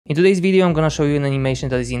In today's video I'm gonna show you an animation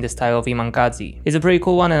that is in the style of Iman Gadzhi. It's a pretty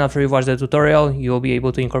cool one, and after you watch the tutorial you will be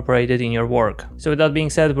able to incorporate it in your work. So with that being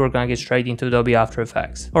said, we're gonna get straight into Adobe After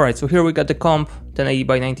Effects. Alright, so here we got the comp 1080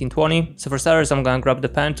 by 1920. So for starters I'm gonna grab the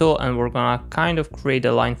pen tool and we're gonna kind of create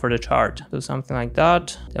a line for the chart. Do something like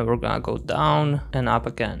that, then we're gonna go down and up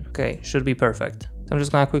again. Okay, should be perfect. I'm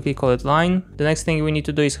just gonna quickly call it line. The next thing we need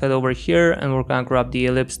to do is head over here and we're gonna grab the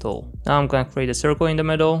ellipse tool. Now I'm gonna create a circle in the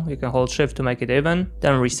middle. You can hold shift to make it even,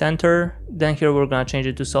 then recenter. Then here we're gonna change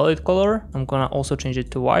it to solid color. I'm gonna also change it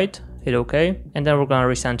to white, hit OK, and then we're gonna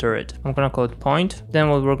recenter it. I'm gonna call it point. Then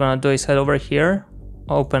what we're gonna do is head over here,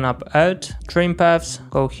 open up edit, trim paths,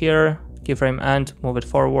 go here, keyframe end, move it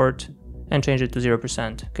forward, and change it to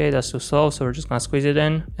 0%. Okay, that's too slow, so we're just gonna squeeze it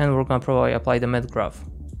in and we're gonna probably apply the mid graph.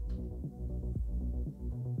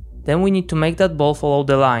 Then we need to make that ball follow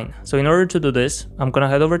the line. So in order to do this, I'm gonna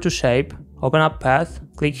head over to shape, open up path,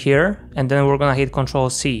 click here, and then we're gonna hit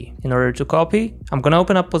Ctrl C. In order to copy, I'm gonna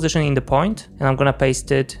open up position in the point and I'm gonna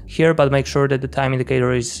paste it here, but make sure that the time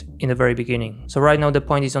indicator is in the very beginning. So right now the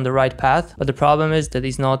point is on the right path, but the problem is that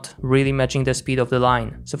it's not really matching the speed of the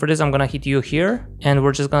line. So for this I'm gonna hit U here and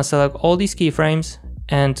we're just gonna select all these keyframes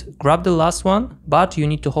and grab the last one, but you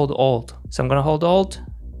need to hold Alt. So I'm gonna hold Alt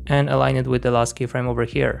and align it with the last keyframe over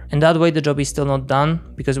here. And that way the job is still not done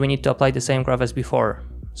because we need to apply the same graph as before.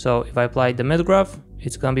 So if I apply the mid graph,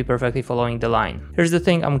 it's gonna be perfectly following the line. Here's the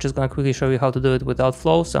thing, I'm just gonna quickly show you how to do it without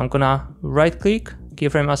flow. So I'm gonna right click,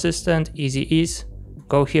 keyframe assistant, easy ease,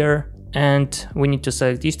 go here, and we need to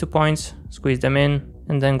select these 2 points, squeeze them in,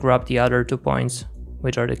 and then grab the other 2 points,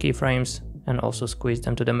 which are the keyframes, and also squeeze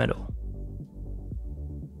them to the middle.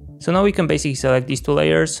 So now we can basically select these 2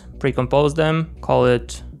 layers, pre-compose them, call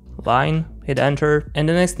it line, hit enter, and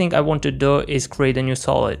the next thing I want to do is create a new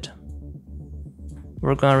solid.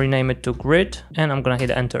 We're gonna rename it to grid and I'm gonna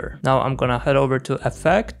hit enter. Now I'm gonna head over to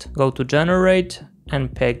effect, go to generate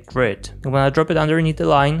and pick grid. I'm gonna drop it underneath the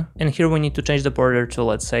line, and here we need to change the border to,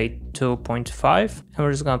 let's say, 2.5, and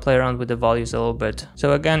we're just gonna play around with the values a little bit.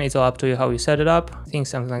 So again, it's all up to you how you set it up. I think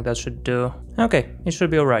something like that should do. Okay, it should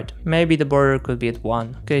be alright. Maybe the border could be at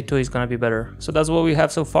 1. Okay, 2 is gonna be better. So that's what we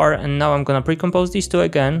have so far, and now I'm gonna pre-compose these 2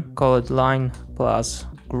 again, call it line plus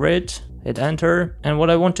grid, hit enter, and what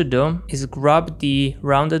I want to do is grab the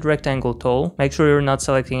rounded rectangle tool, make sure you're not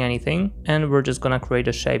selecting anything, and we're just gonna create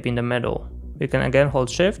a shape in the middle. You can again hold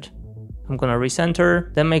shift, I'm gonna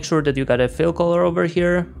recenter, then make sure that you got a fill color over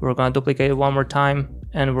here. We're gonna duplicate it 1 more time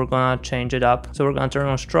and we're gonna change it up. So we're gonna turn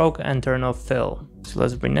on stroke and turn off fill. So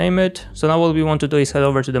let's rename it. So now what we want to do is head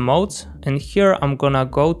over to the modes, and here I'm gonna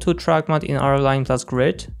go to track matte in our line plus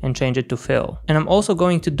grid and change it to fill. And I'm also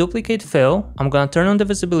going to duplicate fill. I'm gonna turn on the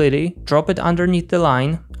visibility, drop it underneath the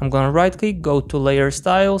line. I'm gonna right click, go to layer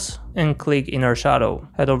styles and click inner shadow.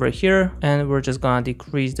 Head over here and we're just gonna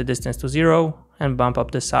decrease the distance to 0 and bump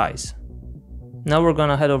up the size. Now we're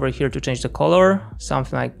gonna head over here to change the color.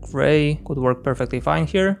 Something like gray could work perfectly fine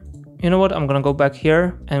here. You know what, I'm gonna go back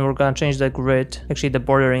here and we're gonna change the grid, actually the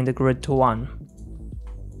border in the grid, to 1.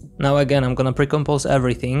 Now again, I'm gonna pre-compose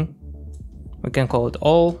everything. We can call it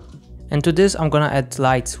all. And to this, I'm gonna add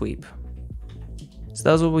light sweep. So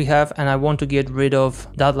that's what we have, and I want to get rid of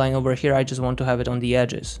that line over here. I just want to have it on the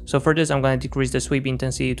edges. So for this, I'm gonna decrease the sweep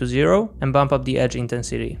intensity to 0 and bump up the edge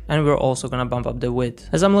intensity. And we're also gonna bump up the width.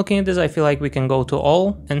 As I'm looking at this, I feel like we can go to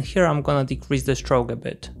all, and here I'm gonna decrease the stroke a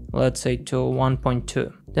bit. Let's say to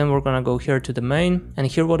 1.2. Then we're gonna go here to the main, and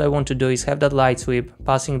here what I want to do is have that light sweep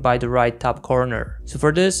passing by the right top corner. So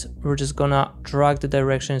for this, we're just gonna drag the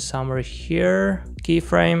direction somewhere here,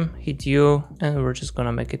 keyframe, hit U, and we're just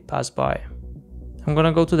gonna make it pass by. I'm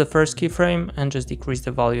gonna go to the first keyframe and just decrease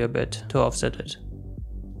the value a bit to offset it.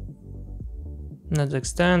 Let's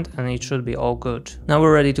extend and it should be all good. Now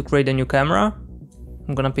we're ready to create a new camera.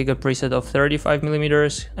 I'm gonna pick a preset of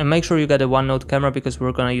 35mm and make sure you get a one node camera because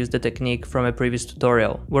we're gonna use the technique from a previous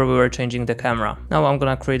tutorial where we were changing the camera. Now I'm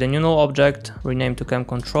gonna create a new null object, rename to cam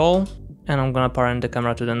control, and I'm gonna parent the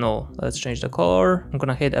camera to the null. Let's change the color. I'm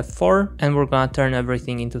gonna hit F4 and we're gonna turn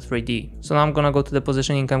everything into 3D. So now I'm gonna go to the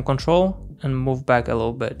position in cam control and move back a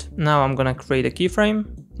little bit. Now I'm gonna create a keyframe,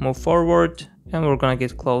 move forward, and we're gonna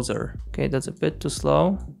get closer. Okay, that's a bit too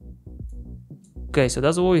slow. Okay, so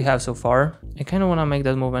that's what we have so far. I kind of want to make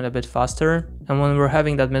that movement a bit faster, and when we're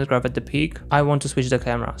having that mid graph at the peak, I want to switch the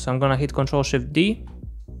camera. So I'm gonna hit Ctrl Shift D,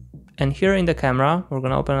 and here in the camera, we're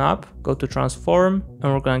gonna open up, go to transform,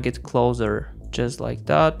 and we're gonna get closer, just like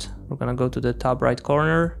that. We're gonna go to the top right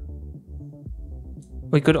corner.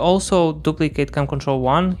 We could also duplicate cam control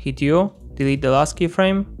 1, hit U, delete the last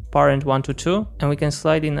keyframe, parent 1 to 2, and we can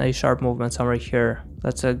slide in a sharp movement somewhere here.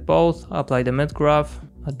 Let's select both, apply the mid graph,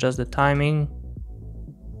 adjust the timing.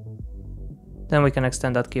 Then we can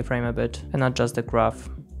extend that keyframe a bit and adjust the graph.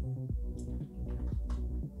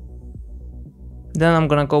 Then I'm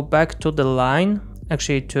gonna go back to the line,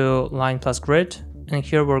 actually to line plus grid, and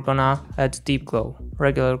here we're gonna add deep glow.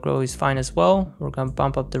 Regular glow is fine as well. We're gonna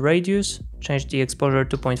bump up the radius, change the exposure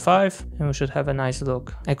to 0.5, and we should have a nice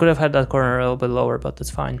look. I could have had that corner a little bit lower, but that's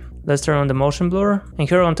fine. Let's turn on the motion blur, and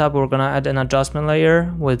here on top we're gonna add an adjustment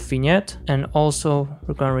layer with vignette, and also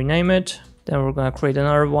we're gonna rename it. Then we're gonna create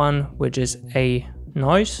another one, which is a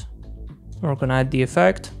noise. We're gonna add the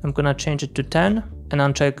effect. I'm gonna change it to 10 and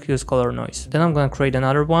uncheck use color noise. Then I'm gonna create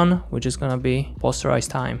another one, which is gonna be posterize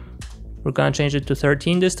time. We're gonna change it to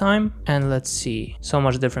 13 this time, and let's see. So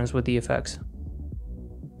much difference with the effects.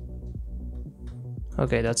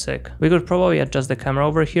 Okay, that's sick. We could probably adjust the camera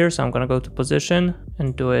over here, so I'm gonna go to position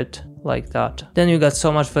and do it like that. Then you got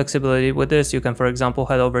so much flexibility with this. You can, for example,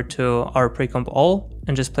 head over to our pre-comp all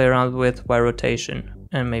and just play around with Y rotation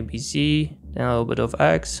and maybe Z, then a little bit of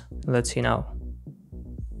X. Let's see now.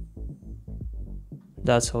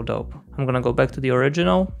 That's so dope. I'm gonna go back to the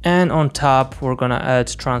original, and on top we're gonna add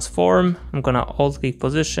transform. I'm gonna alt click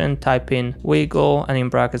position, type in wiggle, and in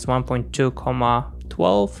brackets 1.2,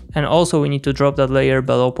 12, and also we need to drop that layer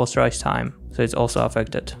below posterize time, so it's also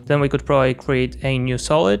affected. Then we could probably create a new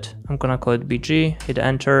solid. I'm gonna call it BG, hit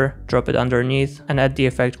enter, drop it underneath, and add the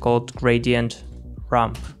effect called gradient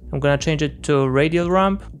ramp. I'm gonna change it to radial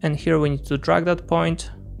ramp, and here we need to drag that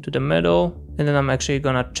point to the middle, and then I'm actually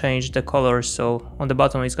gonna change the colors, so on the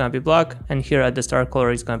bottom it's gonna be black, and here at the start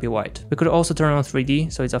color it's gonna be white. We could also turn on 3D,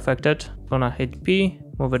 so it's affected. Gonna hit P,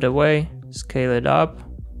 move it away, scale it up,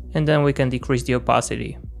 and then we can decrease the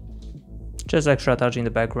opacity. Just extra touch in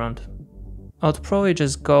the background. I'll probably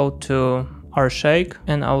just go to our shake,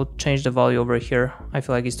 and I'll change the value over here. I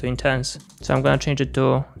feel like it's too intense. So I'm gonna change it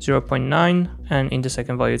to 0.9, and in the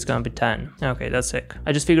second value it's gonna be 10. Okay, that's sick.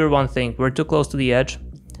 I just figured one thing, we're too close to the edge.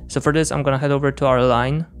 So for this, I'm gonna head over to our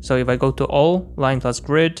line. So if I go to all, line plus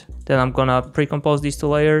grid, then I'm gonna pre-compose these two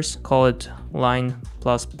layers, call it line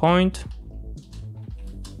plus point.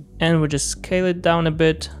 And we just scale it down a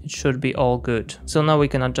bit, it should be all good. So now we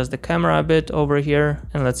can adjust the camera a bit over here,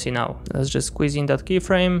 and let's see now. Let's just squeeze in that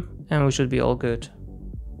keyframe, and we should be all good.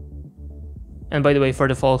 And by the way, for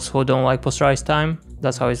the folks who don't like posterize time,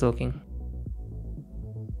 that's how it's looking.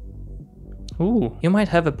 Ooh, you might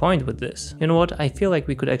have a point with this. You know what, I feel like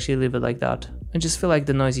we could actually leave it like that. I just feel like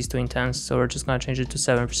the noise is too intense, so we're just gonna change it to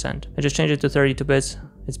 7%. I just changed it to 32 bits,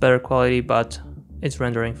 it's better quality, but it's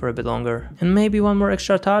rendering for a bit longer. And maybe one more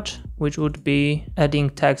extra touch, which would be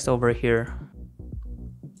adding text over here.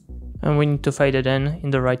 And we need to fade it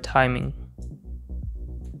in the right timing.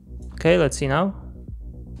 Okay, let's see now.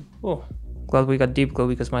 Oh, glad we got deep glow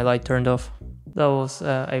because my light turned off. That was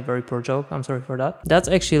a very poor joke, I'm sorry for that. That's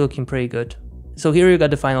actually looking pretty good. So here you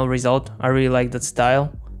got the final result. I really like that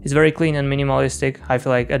style. It's very clean and minimalistic. I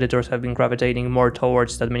feel like editors have been gravitating more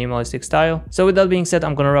towards that minimalistic style. So with that being said,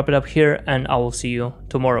 I'm gonna wrap it up here, and I will see you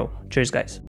tomorrow. Cheers guys.